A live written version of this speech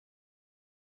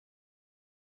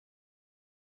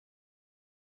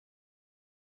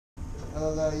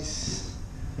Hello guys.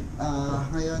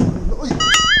 Ngayon, uy!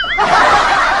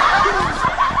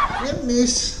 Yan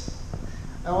miss.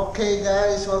 Okay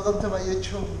guys, welcome to my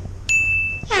YouTube.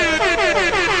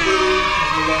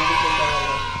 Maglagay po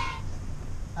tayo.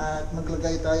 At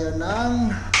maglagay tayo ng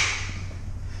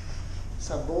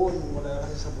sabon. Wala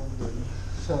kasi sabon dun.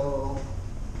 So,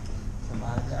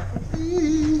 samahan niyo ako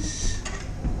please.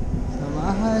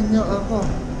 Samahan niyo ako.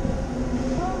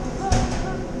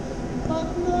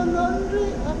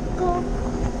 Maglo-laundry ako.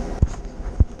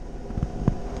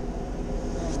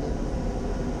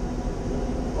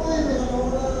 Uy, may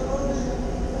nakawala ng laundry.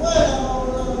 Uy,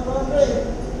 nakawala ng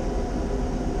laundry.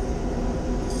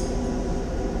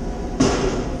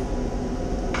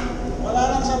 Wala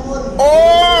nang sabon.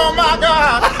 Oh my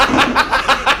God!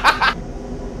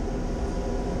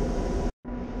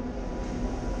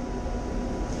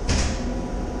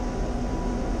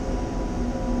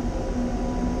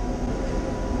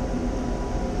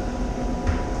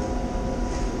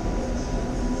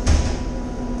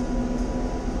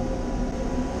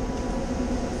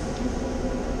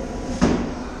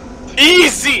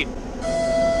 Easy!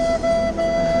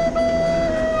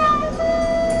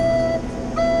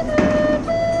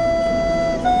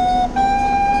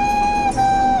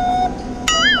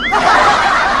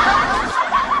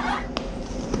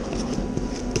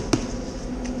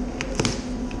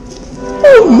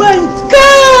 Oh my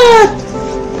God!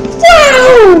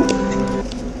 Wow!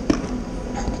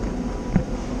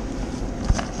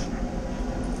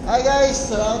 Hi guys,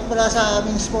 salamat pala sa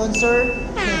aming sponsor.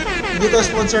 Hindi to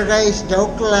sponsor guys,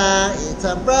 joke lang, it's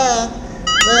a prank.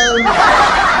 Well,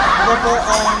 ito po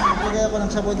ang maglagay ako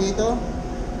ng sabon dito.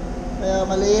 Kaya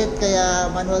maliit, kaya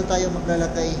manual tayo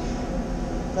maglalagay.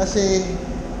 Kasi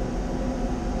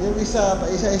yung isa,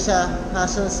 isa-isa,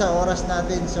 hassle sa oras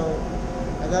natin. So,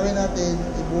 nagawin natin,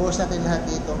 ibuhos natin lahat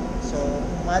dito. So,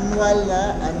 manual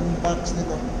na unbox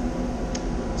nito.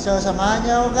 So, samahan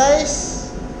niyo ako guys.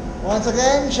 Once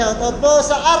again, shoutout po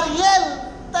sa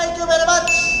Ariel! Thank you very much!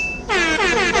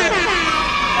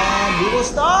 And we will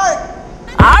start!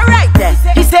 Alright then,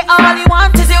 he say all he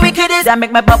wants is it wicked is I make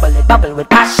my bubble, it bubble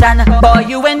with passion. Boy,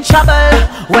 you in trouble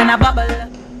when I bubble.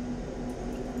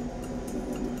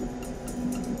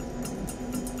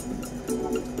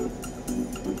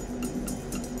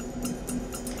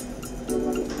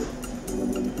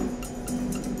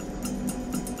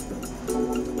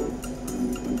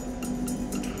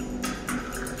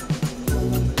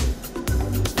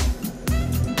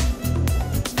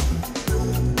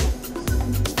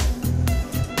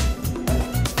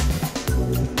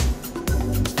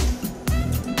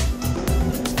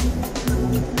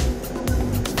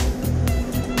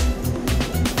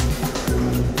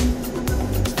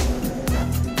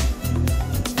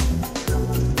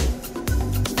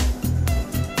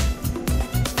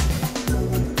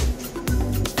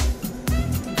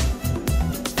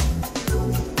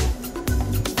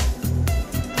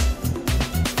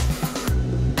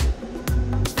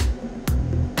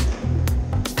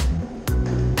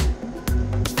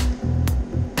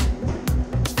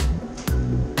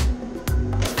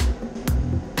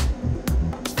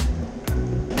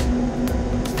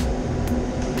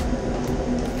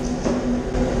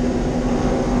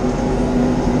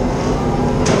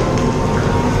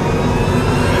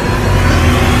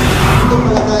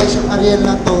 Ariel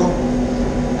na to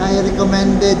ay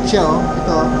recommended siya, oh.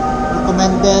 Ito,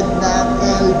 recommended na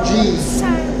LG,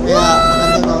 kaya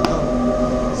maganda to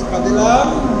sa kanilang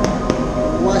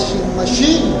washing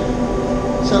machine.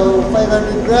 So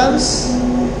 500 grams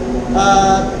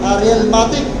Ariel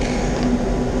Matic,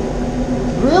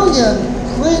 brilliant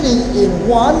cleaning in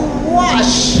one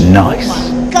wash. Nice. Oh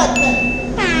my God, man.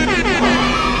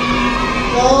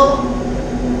 So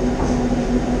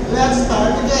let's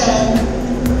start again.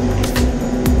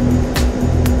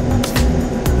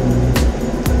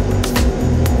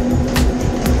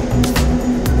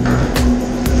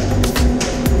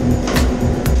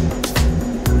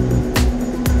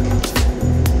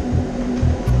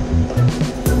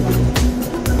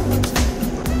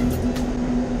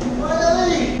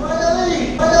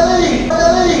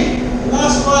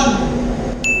 Last one.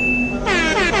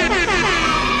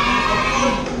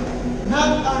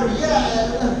 Ng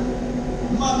Ariel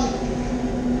Matic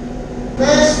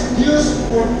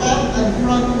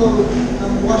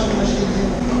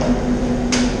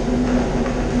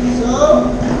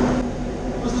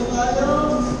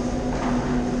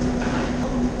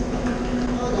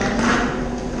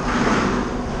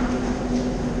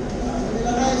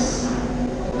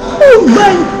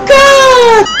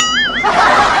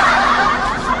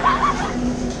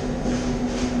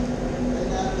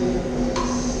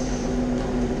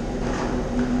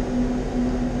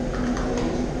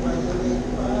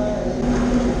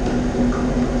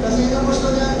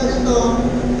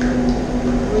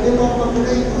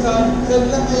send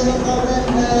lang kayo ng comment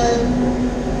and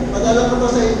padala ko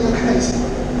to sa inyo guys.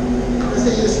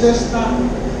 Kasi useless na.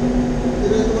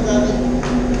 Hindi rin ito magamit.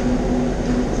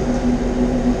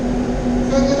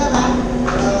 Send nyo lang ha.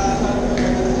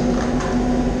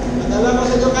 Padala ko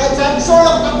sa inyo kahit saan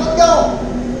sulok ng mundo.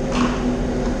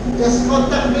 Just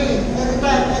contact me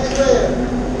anytime, anywhere.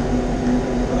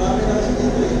 Marami na kasi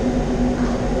dito eh.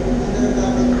 Hindi na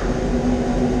nagamit.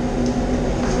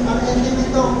 Ang ending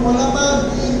nito, wala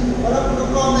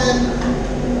mag-comment.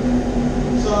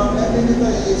 So, ang ending nito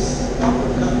is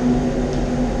upload lang.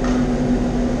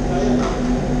 Kaya na.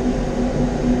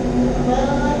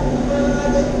 Kaya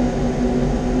natin.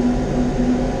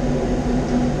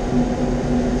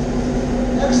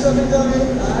 Next na gagawin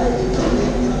ay i-check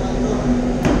naman ito.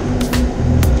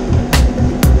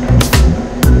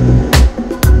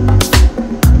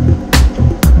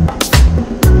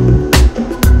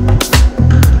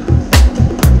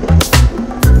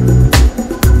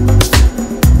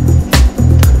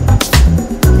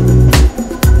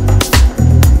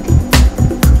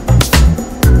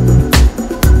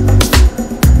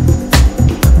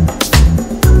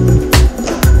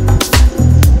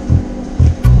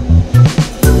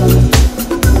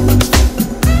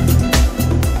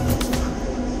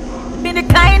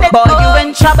 Boy, you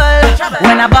in trouble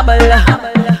when I bubble.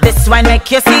 This one make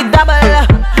you see double.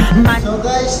 Man. So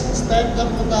guys, start na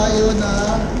po tayo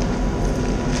na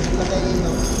lagay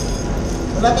ino.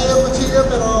 Wala tayong kutsilyo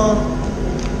pero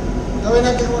gawin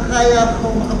natin kung kaya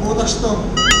kung makabutas to.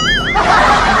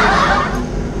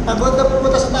 Pagod na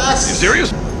pumunta sa taas. You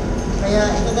serious?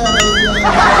 Kaya ito na gawin nyo.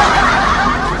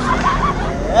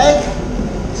 Alright.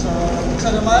 So,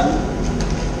 buksan naman.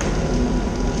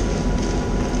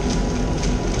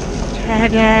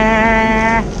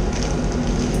 Ta-da!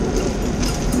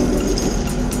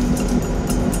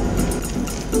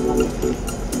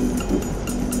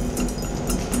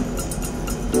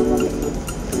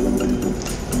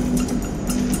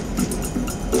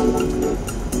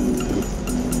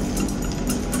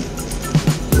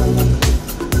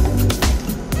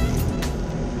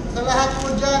 Sa lahat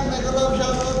po dyan, nag-love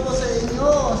shoutout po sa inyo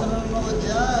sa nanonood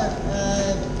dyan.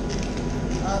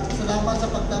 At salamat sa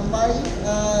pagtambay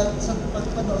at sa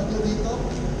pagpanood nyo dito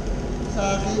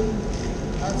sa akin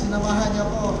at sinamahan niyo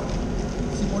po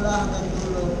simula hanggang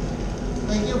dulo.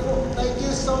 Thank you po. Thank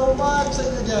you so much sa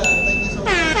inyo dyan. Thank you so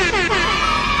much.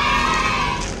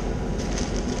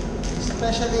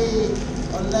 Especially,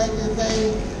 I'd like to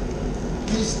thank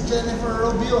Miss Jennifer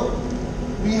Rubio,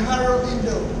 Miharo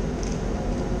Indo.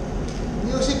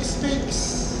 Music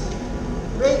speaks,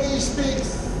 reggae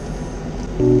speaks.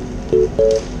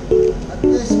 At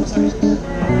least masakit yan.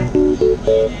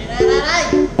 Aray!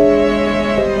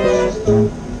 Ito.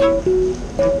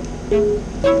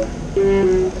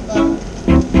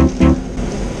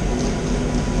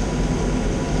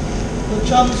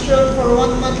 Consumption for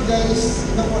 1 month guys.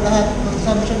 Ito po lahat.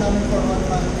 Consumption namin for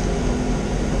 1 month.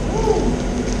 Woo!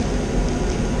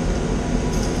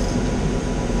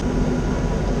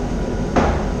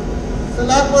 Sa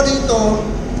lahat po dito,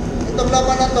 itong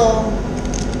laman na to,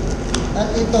 at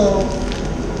ito,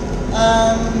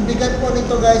 ang bigat po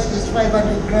nito guys is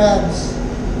 500 grams.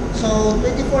 So,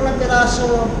 24 na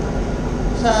piraso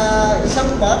sa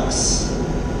isang box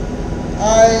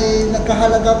ay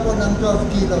nagkahalaga po ng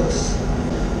 12 kilos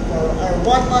for our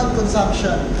 1 month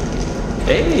consumption.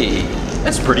 Hey,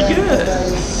 that's pretty Ayan, good.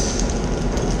 Guys.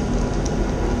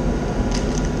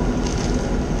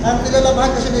 Ang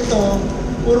nilalabhan kasi nito,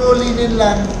 puro linen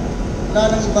lang,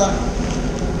 wala nang iba.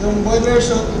 Yung boiler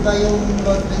soap, iba yung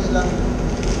laundry nila.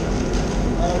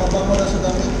 Mabango na sa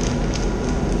damit.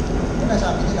 Yan na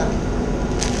sabi nila.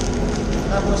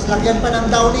 Tapos lagyan pa ng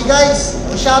Downy guys.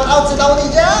 Shout out sa Downy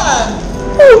dyan!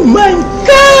 Oh my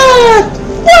God!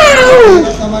 Wow!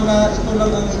 Hirap naman na ito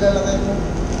lang ang ilalagay mo.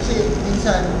 Kasi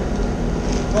minsan,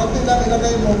 konti lang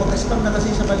ilagay mo, magkasipag na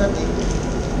kasi sa balat eh.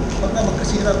 Huwag na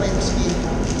magkasira pa yung skin.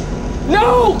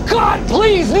 No! God,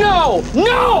 please, no!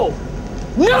 No!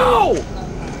 No!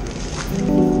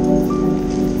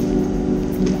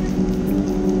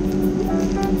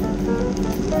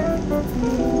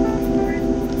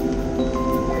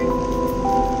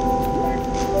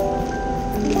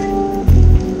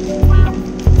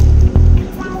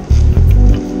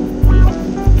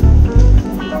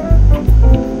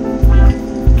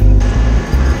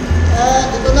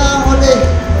 Ito na ang huli.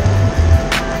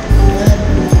 Ayan,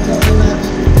 sabi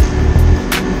natin.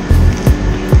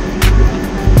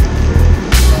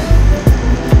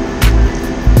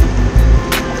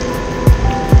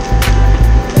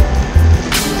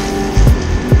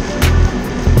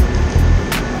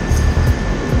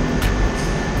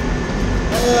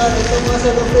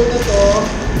 ito,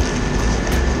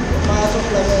 pasok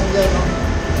lang yan dyan, no?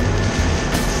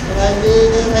 Para hindi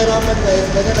kayo mahirapan guys,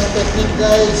 ganyan ang technique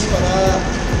guys, para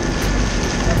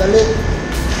madali,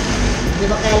 hindi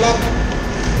makalat.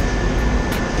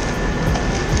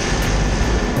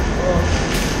 Oh.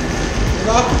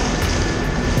 Diba?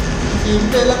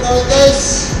 Simple lang kami guys.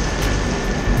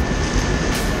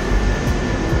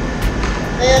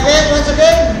 Kaya again, once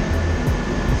again,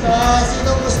 sa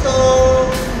sinong gusto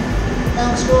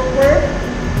ng smoker,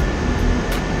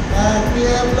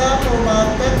 mag-PM lang o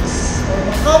mag-text o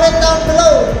mag-comment down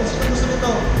below kung sino gusto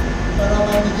nito para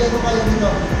mabigyan ko kayo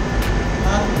dito.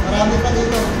 Marami pa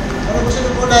dito. Ano gusto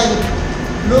nyo kulay?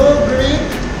 Blue, green,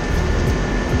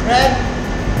 red,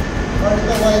 or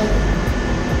ito white.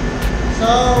 So,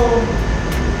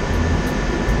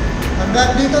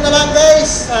 hanggang dito na lang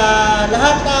guys.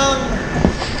 Lahat ng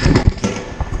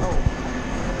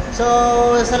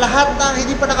sa lahat ng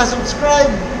hindi pa nakasubscribe,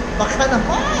 baka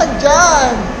naman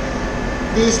dyan,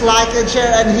 please like and share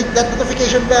and hit that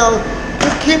notification bell to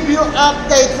keep you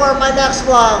update for my next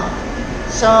vlog.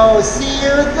 So, see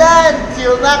you then.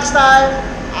 Till next time.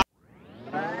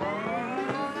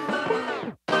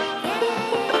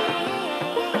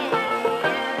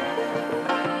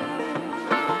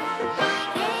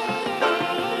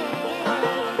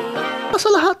 Sa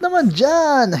lahat naman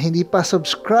dyan na hindi pa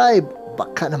subscribe,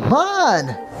 baka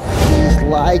naman, please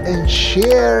like and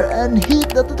share and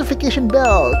hit the notification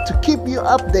bell to keep you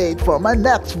update for my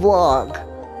next vlog.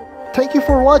 Thank you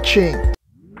for watching.